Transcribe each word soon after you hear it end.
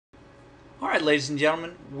All right, ladies and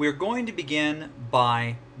gentlemen, we're going to begin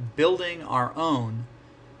by building our own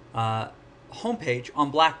homepage on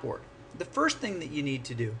Blackboard. The first thing that you need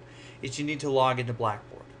to do is you need to log into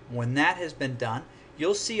Blackboard. When that has been done,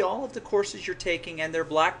 you'll see all of the courses you're taking and their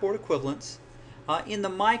Blackboard equivalents in the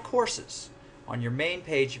My Courses on your main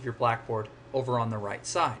page of your Blackboard over on the right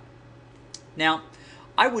side. Now,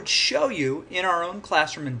 I would show you in our own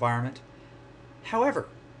classroom environment. However,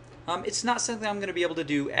 it's not something I'm going to be able to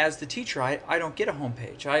do as the teacher. I don't get a home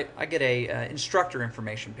page. I get a instructor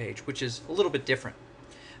information page, which is a little bit different.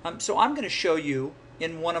 So I'm going to show you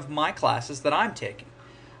in one of my classes that I'm taking.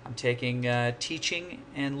 I'm taking Teaching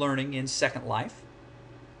and Learning in Second Life.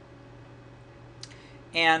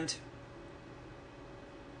 And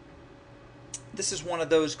this is one of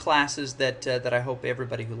those classes that I hope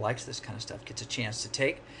everybody who likes this kind of stuff gets a chance to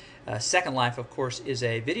take. Second Life, of course, is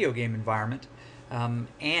a video game environment.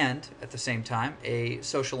 And at the same time a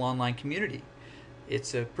social online community.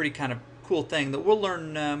 It's a pretty kind of cool thing that we'll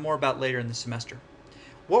learn more about later in the semester.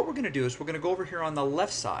 What we're going to do is we're going to go over here on the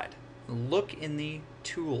left side and look in the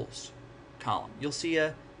Tools column. You'll see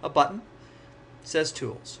a button that says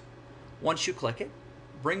Tools. Once you click it,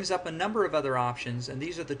 it brings up a number of other options, and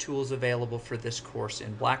these are the tools available for this course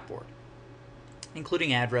in Blackboard,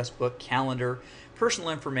 including address book, calendar, personal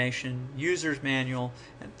information, user's manual,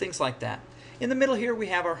 and things like that. In the middle here we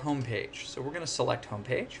have our home page. So we're going to select home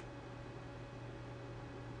page.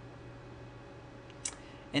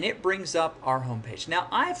 And it brings up our home page. Now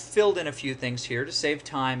I've filled in a few things here to save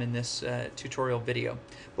time in this tutorial video.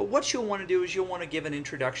 But what you'll want to do is you'll want to give an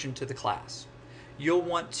introduction to the class. You'll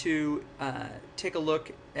want to take a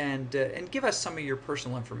look and give us some of your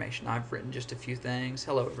personal information. I've written just a few things.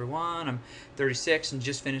 Hello everyone, I'm 36 and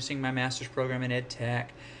just finishing my master's program in Ed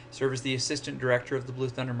Tech. Serve as the assistant director of the Blue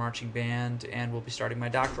Thunder Marching Band, and will be starting my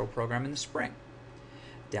doctoral program in the spring.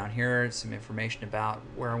 Down here is some information about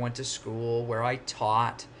where I went to school, where I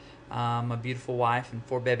taught, a beautiful wife and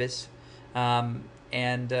 4 babies, and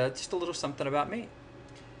just a little something about me.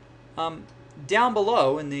 Down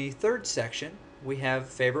below in the third section we have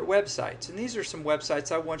favorite websites, and these are some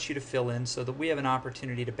websites I want you to fill in so that we have an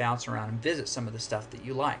opportunity to bounce around and visit some of the stuff that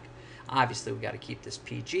you like. Obviously we got to keep this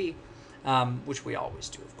PG, which we always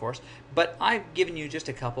do, of course. But I've given you just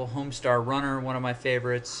a couple. Homestar Runner, one of my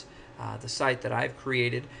favorites, the site that I've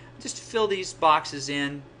created. Just fill these boxes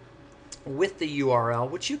in with the URL,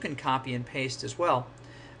 which you can copy and paste as well,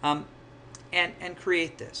 and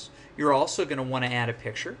create this. You're also going to want to add a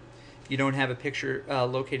picture. If you don't have a picture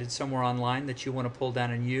located somewhere online that you want to pull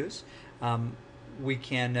down and use, we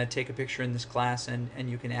can take a picture in this class and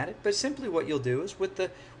you can add it. But simply what you'll do is with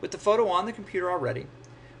the photo on the computer already,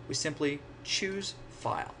 we simply choose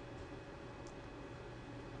File.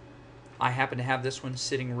 I happen to have this one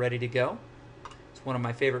sitting ready to go. It's one of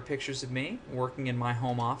my favorite pictures of me working in my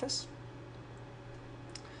home office.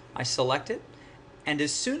 I select it, and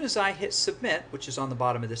as soon as I hit Submit, which is on the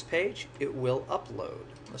bottom of this page, it will upload.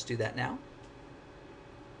 Let's do that now.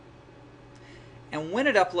 And when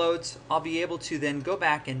it uploads, I'll be able to then go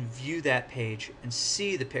back and view that page and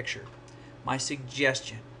see the picture. My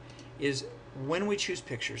suggestion is when we choose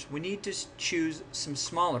pictures, we need to choose some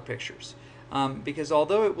smaller pictures because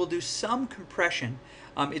although it will do some compression,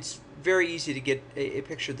 it's very easy to get a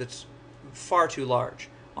picture that's far too large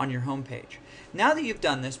on your home page. Now that you've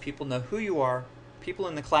done this, people know who you are. People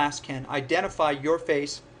in the class can identify your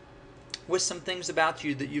face with some things about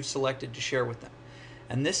you that you've selected to share with them.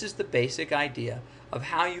 And this is the basic idea of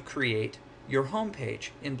how you create your home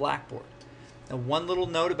page in Blackboard. Now, one little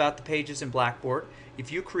note about the pages in Blackboard: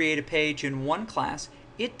 if you create a page in one class,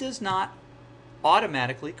 it does not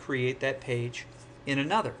automatically create that page in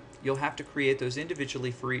another. You'll have to create those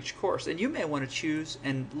individually for each course, and you may want to choose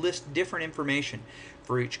and list different information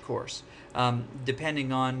for each course,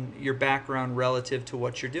 depending on your background relative to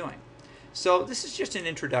what you're doing. So this is just an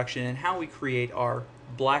introduction in how we create our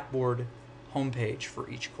Blackboard homepage for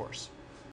each course.